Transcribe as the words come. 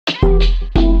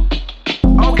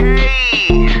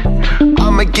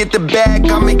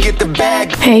Get the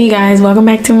bag. Hey guys, welcome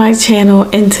back to my channel,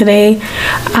 and today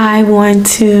I want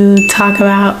to talk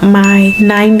about my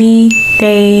 90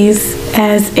 days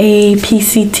as a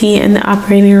PCT in the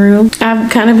operating room.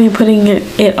 I've kind of been putting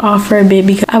it off for a bit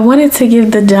because I wanted to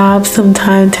give the job some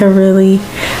time to really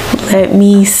let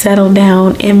me settle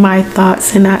down in my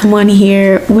thoughts and not one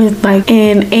here with like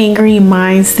an angry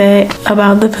mindset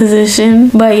about the position.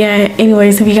 But yeah,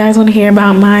 anyways, if you guys want to hear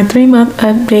about my 3-month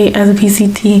update as a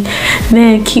PCT,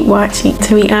 then keep watching.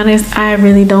 To be honest, I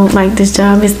really don't like this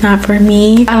job. It's not for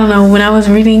me. I don't know, when I was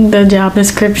reading the job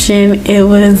description, it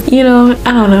was, you know,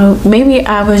 I don't know, maybe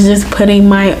I was just putting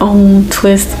my own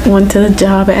twist onto the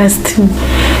job as to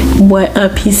what a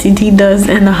PCT does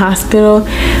in the hospital,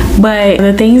 but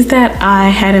the things that I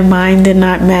had in mind did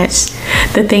not match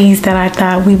the things that I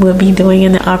thought we would be doing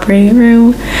in the operating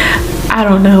room. I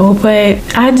don't know,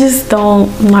 but I just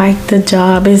don't like the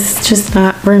job. It's just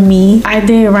not for me. I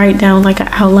did write down like an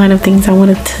outline of things I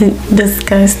wanted to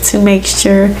discuss to make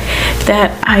sure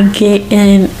that I get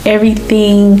in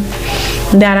everything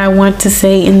that I want to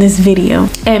say in this video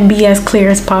and be as clear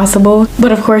as possible.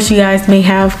 But of course, you guys may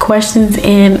have questions,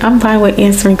 and I'm fine with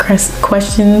answering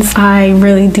questions. I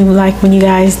really do like when you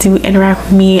guys do interact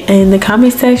with me in the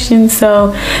comment section,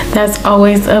 so that's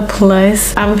always a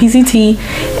plus. I'm a PCT,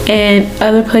 and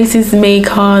other places may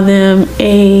call them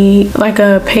a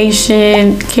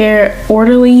patient care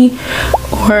orderly,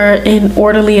 or an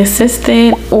orderly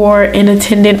assistant, or an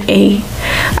attendant A.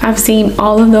 I've seen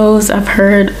all of those. I've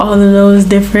heard all of those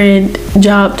different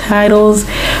job titles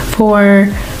for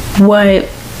what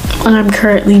I'm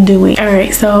currently doing. All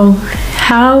right, so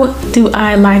how do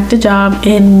I like the job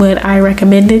and would I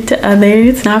recommend it to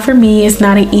others? Not for me. It's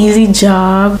not an easy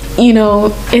job. You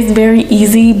know, it's very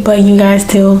easy, but you guys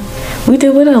we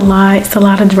deal with a lot. It's a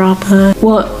lot of drama.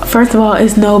 Well, first of all,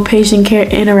 it's no patient care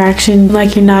interaction.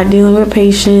 Like, you're not dealing with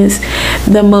patients.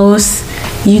 The most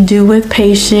you do with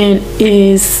patient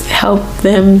is help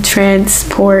them,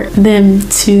 transport them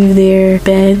to their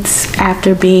beds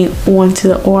after being onto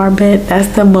the OR bed. That's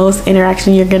the most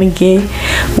interaction you're gonna get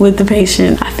with the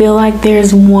patient. I feel like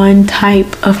there's one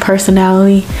type of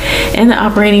personality in the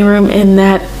operating room, and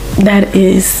that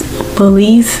is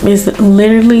bullies. It's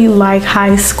literally like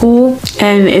high school,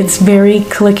 and it's very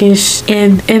cliquish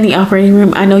in the operating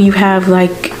room. I know you have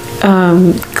like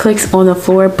cliques on the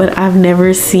floor, but I've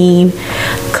never seen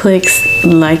cliques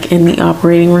like in the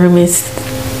operating room. It's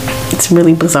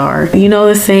really bizarre. You know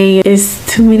the saying, it's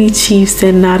too many chiefs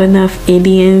and not enough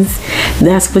Indians.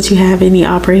 That's what you have in the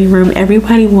operating room.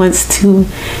 Everybody wants to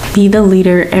be the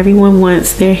leader. Everyone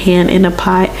wants their hand in a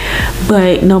pot,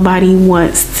 but nobody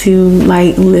wants to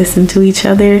like listen to each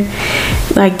other.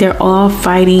 Like, they're all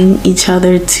fighting each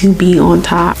other to be on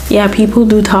top. Yeah, people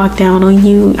do talk down on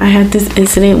you. I had this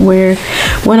incident where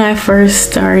when I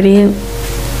first started,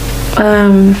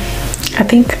 I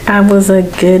think I was a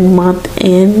good month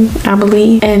in, I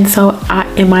believe. And so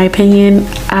in my opinion,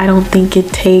 I don't think it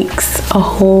takes a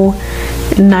whole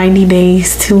 90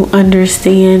 days to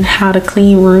understand how to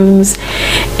clean rooms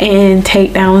and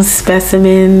take down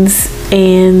specimens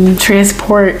and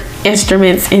transport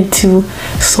instruments into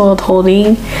soiled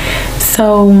holding.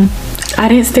 So I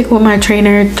didn't stick with my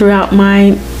trainer throughout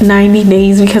my 90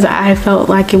 days because I felt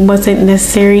like it wasn't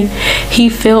necessary. He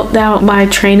filled out my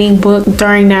training book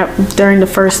during the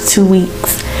first 2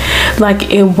 weeks.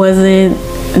 Like, it wasn't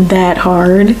that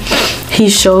hard. He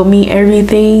showed me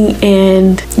everything,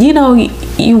 and you know,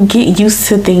 you get used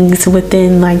to things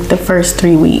within like the first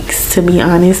 3 weeks, to be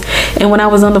honest. And when I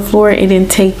was on the floor, it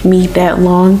didn't take me that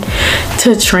long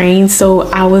to train, so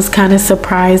I was kind of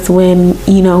surprised when,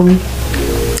 you know,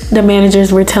 the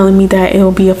managers were telling me that it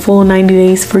will be a full 90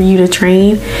 days for you to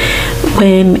train,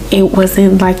 when it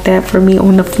wasn't like that for me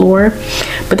on the floor.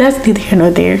 But that's neither here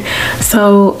nor there.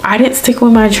 So I didn't stick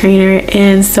with my trainer,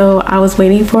 and so I was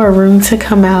waiting for a room to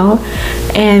come out.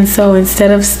 And so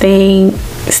instead of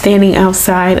standing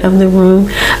outside of the room,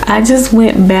 I just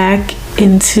went back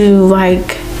into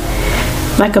like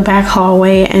a back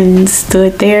hallway and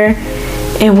stood there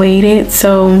and waited.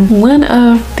 So one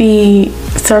of the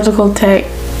surgical techs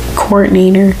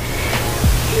coordinator,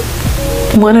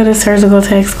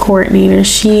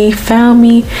 she found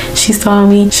me, she saw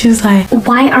me, she was like,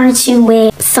 why aren't you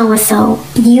with so-and-so?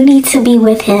 You need to be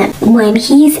with him. When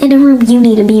he's in the room, you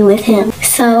need to be with him.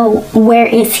 So where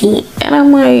is he? And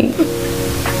I'm like,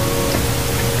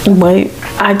 what?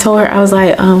 I told her, I was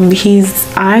like,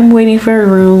 I'm waiting for a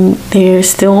room. They're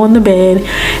still on the bed,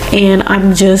 and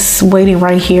I'm just waiting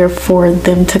right here for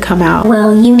them to come out.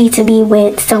 Well, you need to be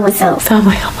with so-and-so. So I'm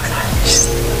like, oh my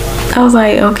gosh. I was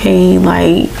like, okay,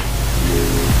 like,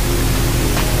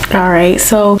 all right.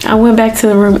 So I went back to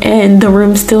the room and the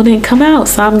room still didn't come out.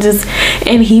 So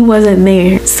and he wasn't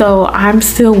there. So I'm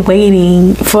still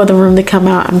waiting for the room to come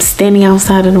out. I'm standing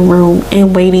outside of the room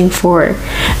and waiting for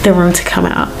the room to come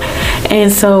out.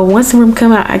 And so once the room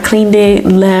come out, I cleaned it,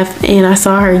 left, and I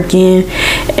saw her again.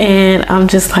 And I'm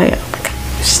just like, oh my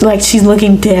gosh, like she's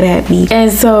looking dead at me.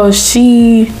 And so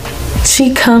she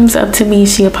comes up to me,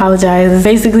 she apologizes.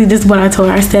 Basically, this is what I told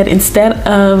her. I said, instead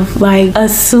of like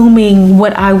assuming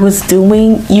what I was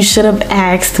doing, you should have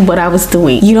asked what I was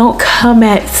doing. You don't come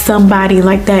at somebody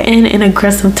like that in an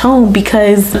aggressive tone,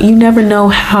 because you never know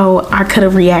how I could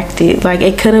have reacted. Like,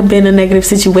 it could have been a negative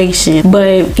situation,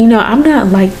 but you know, I'm not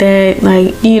like that.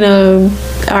 Like, you know,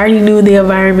 I already knew the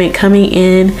environment coming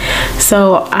in,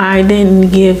 so I didn't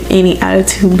give any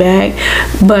attitude back,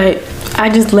 but I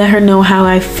just let her know how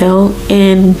I felt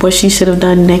and what she should have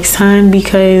done next time,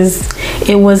 because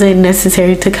it wasn't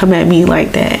necessary to come at me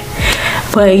like that.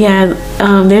 But yeah,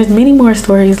 there's many more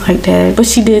stories like that. But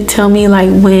she did tell me, like,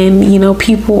 when, you know,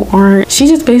 people aren't, she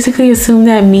just basically assumed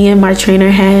that me and my trainer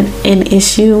had an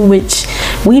issue, which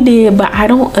we did, but I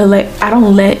don't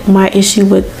let my issue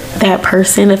with that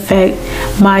person affect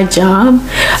my job.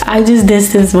 I just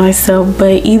distance myself.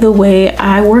 But either way,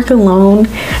 I work alone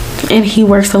and he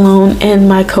works alone, and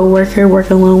my coworker work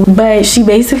alone. But she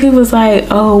basically was like,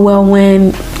 oh, well,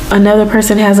 when another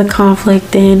person has a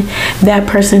conflict, then that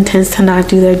person tends to not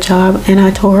do their job. And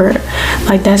I told her,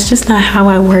 like, that's just not how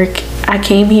I work. I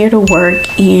came here to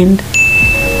work and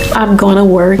I'm gonna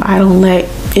work. I don't let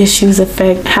issues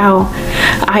affect how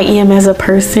I am as a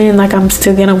person. Like, I'm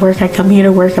still gonna work. I come here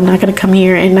to work. I'm not gonna come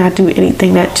here and not do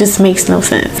anything. That just makes no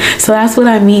sense. So that's what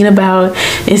I mean about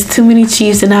it's too many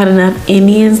chiefs and not enough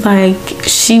Indians. Like,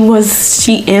 she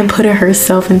inputted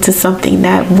herself into something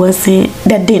that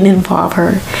didn't involve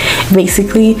her,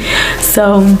 basically.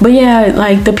 So, but yeah,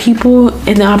 like, the people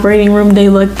in the operating room, they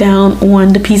look down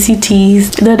on the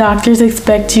PCTs. The doctors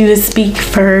expect you to speak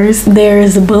first.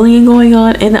 There's bullying going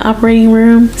on in the operating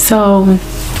room. So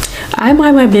I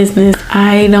mind my business.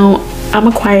 I'm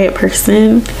a quiet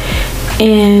person,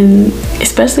 and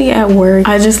especially at work,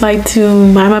 I just like to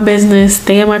mind my business,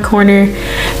 stay in my corner,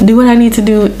 do what I need to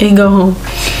do, and go home.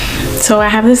 So I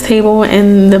have this table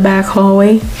in the back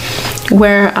hallway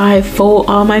where I fold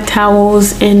all my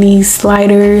towels in these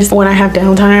sliders. When I have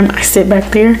downtime, I sit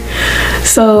back there.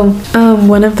 So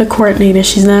one of the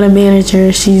coordinators, she's not a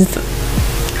manager, she's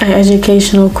an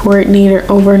educational coordinator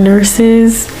over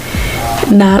nurses,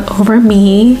 not over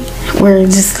me. We're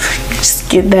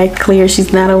just get that clear,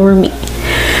 she's not over me.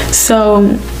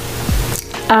 So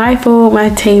I fold my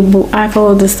table, I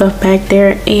fold the stuff back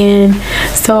there, and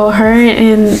so her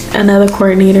and another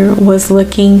coordinator was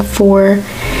looking for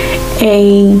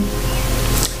a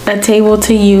table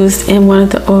to use in one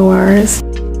of the ORs.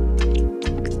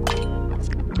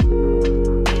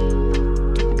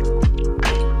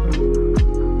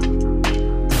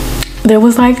 There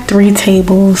was like 3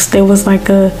 tables. There was like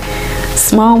a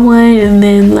small one, and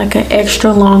then like an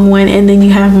extra long one, and then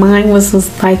you have mine was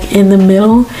like in the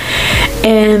middle.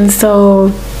 And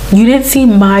so you didn't see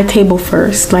my table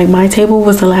first. Like, my table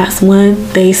was the last one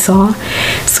they saw.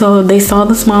 So they saw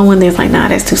the small one, they was like, nah,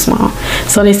 that's too small.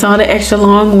 So they saw the extra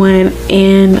long one,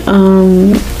 and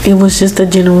it was just a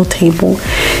general table.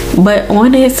 But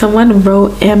on it, someone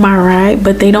wrote MRI,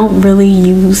 but they don't really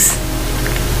use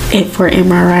it for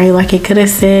MRI. Like, it could have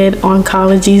said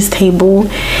oncology's table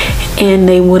and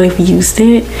they would have used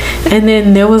it. And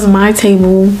then there was my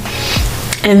table,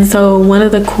 and so one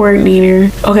of the coordinator,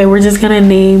 okay, we're gonna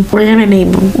name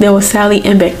them. There was Sally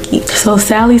and Becky. So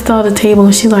Sally saw the table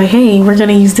and she's like, hey, we're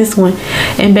gonna use this one.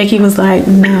 And Becky was like,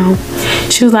 no.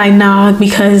 She was like, nah,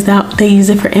 because they use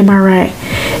it for MRI.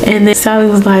 And then Sally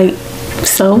was like,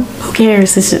 so who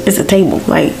cares? It's a table.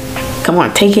 Like, come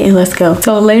on, take it and let's go.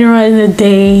 So later on in the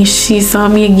day, she saw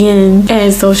me again,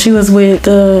 and so she was with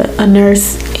a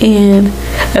nurse and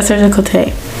a surgical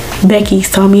tech. Becky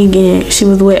saw me again. She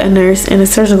was with a nurse and a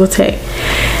surgical tech.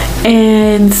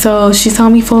 And so she saw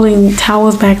me folding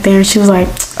towels back there, and she was like,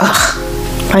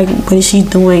 ugh, like, what is she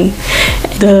doing?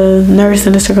 The nurse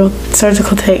and the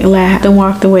surgical tech laughed and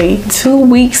walked away. 2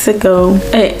 weeks ago,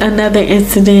 another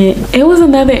incident. It was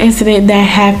another incident that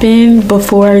happened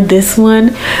before this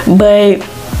one, but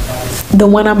the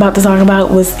one I'm about to talk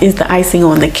about is the icing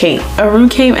on the cake. A room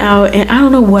came out, and I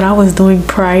don't know what I was doing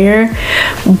prior,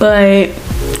 but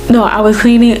no, I was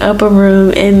cleaning up a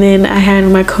room, and then I had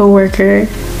my coworker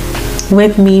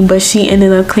with me, but she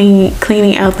ended up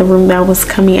cleaning out the room that was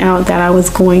coming out that I was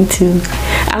going to.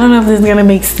 I don't know if this is gonna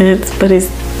make sense, but just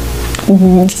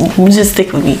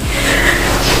stick with me.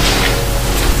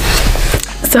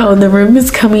 So the room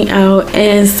is coming out,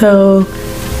 and so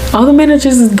all the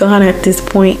managers is gone at this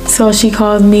point. So she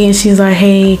calls me and she's like,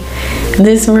 hey,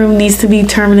 this room needs to be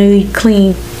terminally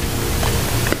clean.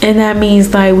 And that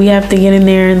means like we have to get in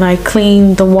there and like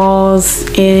clean the walls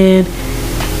and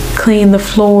clean the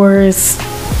floors.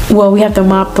 Well, we have to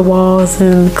mop the walls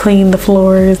and clean the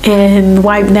floors and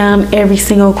wipe down every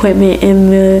single equipment in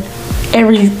the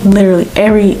literally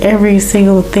every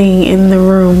single thing in the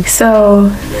room. So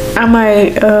I'm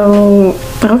like, oh,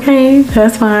 okay,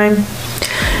 that's fine.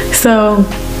 So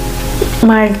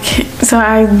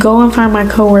I go and find my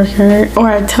coworker, or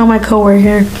I tell my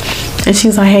coworker, and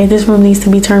she's like, hey, this room needs to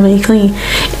be terminally clean.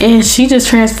 And she just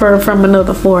transferred from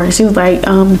another floor. She was like,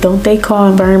 don't they call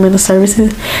environmental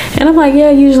services? And I'm like,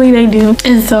 yeah, usually they do.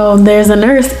 And so there's a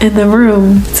nurse in the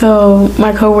room. So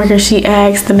my coworker, she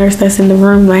asked the nurse that's in the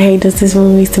room, like, hey, does this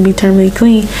room needs to be terminally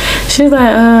clean? She was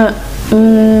like,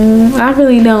 I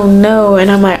really don't know.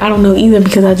 And I'm like, I don't know either,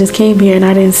 because I just came here and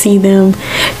I didn't see them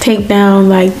take down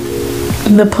like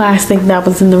the plastic that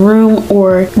was in the room,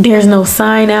 or there's no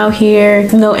sign out here,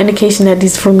 no indication that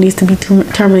this room needs to be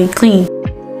terminally clean.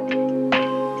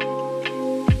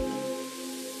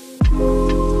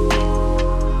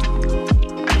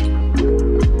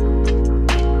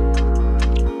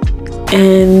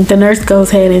 And the nurse goes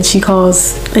ahead and she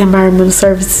calls the environmental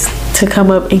service to come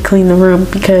up and clean the room,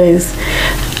 because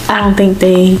I don't think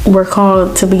they were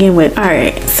called to begin with. All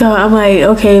right, so I'm like,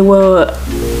 okay, well,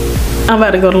 I'm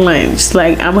about to go to lunch.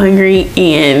 Like, I'm hungry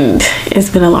and it's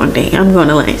been a long day. I'm going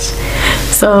to lunch.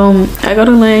 So I go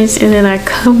to lunch and then I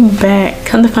come back.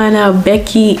 Come to find out,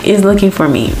 Becky is looking for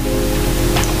me.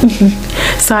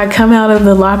 So I come out of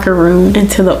the locker room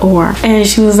into the OR, and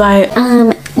she was like,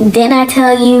 didn't I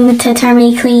tell you to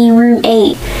terminally clean room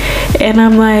 8? And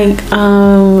I'm like,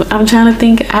 I'm trying to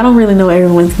think. I don't really know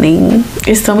everyone's name.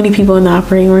 There's so many people in the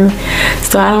operating room,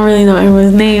 so I don't really know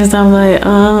everyone's names. So I'm like,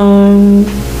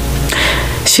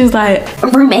 she was like,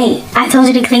 room 8. I told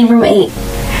you to clean room 8.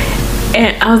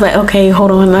 And I was like, okay,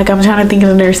 hold on. Like, I'm trying to think of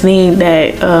the nurse name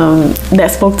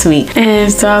that spoke to me.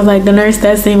 And so I was like, the nurse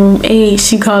that's in room 8,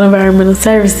 she called environmental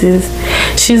services.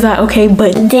 She's like, okay,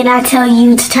 but did I tell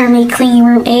you to terminally clean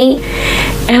room 8?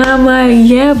 And I'm like,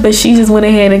 yeah, but she just went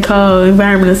ahead and called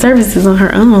environmental services on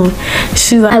her own.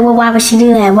 She's like, well, why would she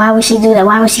do that? Why would she do that?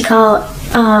 Why would she call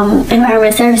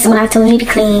environmental services when I told you to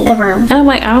clean the room? And I'm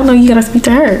like, I don't know, you gotta speak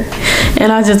to her.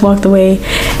 And I just walked away.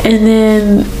 And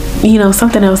then, you know,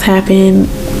 something else happened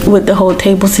with the whole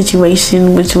table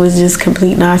situation, which was just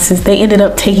complete nonsense. They ended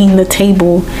up taking the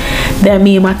table that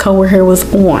me and my coworker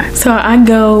was on. So I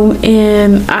go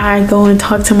and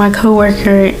talk to my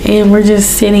coworker, and we're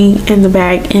just sitting in the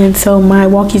back. And so my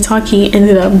walkie-talkie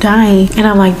ended up dying, and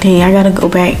I'm like, dang, I gotta go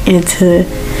back into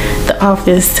the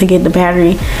office to get the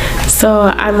battery. So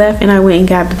I left and I went and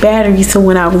got the battery. So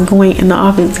when I was going in the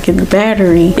office to get the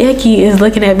battery, Becky is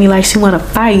looking at me like she wanna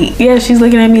fight. Yeah, she's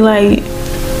looking at me like,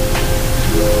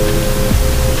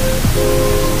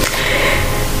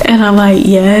 and I'm like,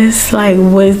 yes, like,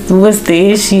 what's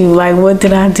the issue? Like, what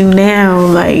did I do now?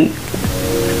 Like,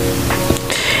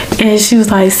 and she was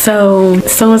like, so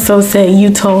and so said you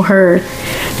told her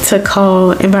to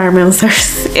call environmental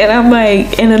services. And I'm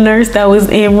like, and the nurse that was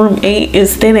in room 8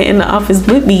 is standing in the office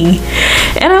with me.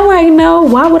 And I'm like, no,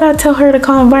 why would I tell her to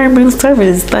call environmental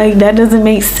service? Like, that doesn't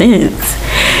make sense.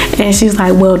 And she's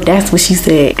like, well, that's what she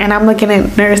said. And I'm looking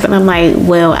at the nurse and I'm like,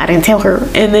 well, I didn't tell her.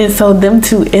 And then so them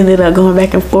two ended up going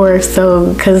back and forth.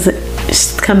 So, because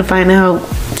come to find out,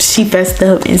 she fessed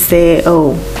up and said,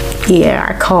 oh, yeah,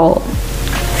 I called.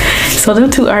 So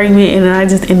them two argument, and then I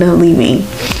just ended up leaving.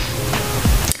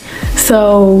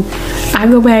 So I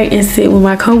go back and sit with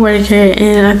my coworker,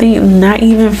 and I think not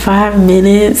even 5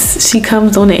 minutes, she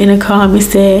comes on the intercom and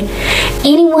said,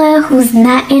 anyone who's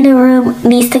not in the room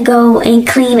needs to go and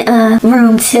clean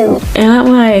room 2. And I'm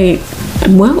like,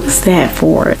 what was that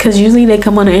for? Because usually they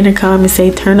come on the intercom and say,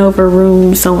 turn over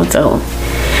room so-and-so,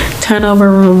 turn over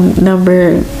room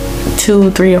number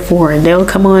 2, 3, or 4. They'll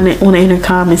come on the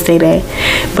intercom and say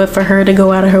that. But for her to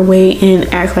go out of her way and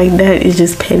act like that is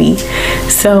just petty.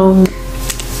 So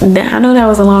I know that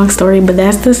was a long story, but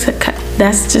that's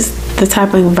just the type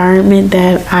of environment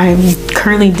that I'm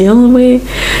currently dealing with.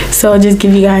 So I'll just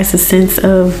give you guys a sense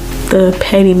of the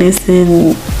pettiness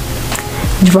and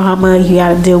drama you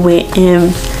gotta deal with in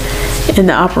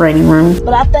the operating room.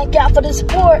 But I thank y'all for the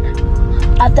support.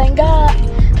 I thank God.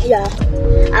 Yeah,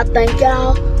 I thank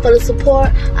y'all for the support.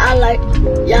 I like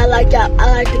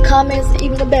the comments,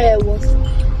 even the bad ones.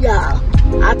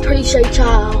 Y'all, I appreciate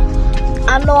y'all.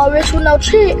 I know I'm rich with no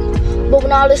chick, but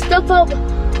when all this stuff over,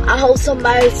 I hope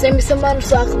somebody send me some money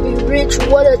so I can be rich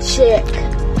with a check.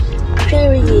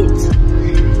 Period.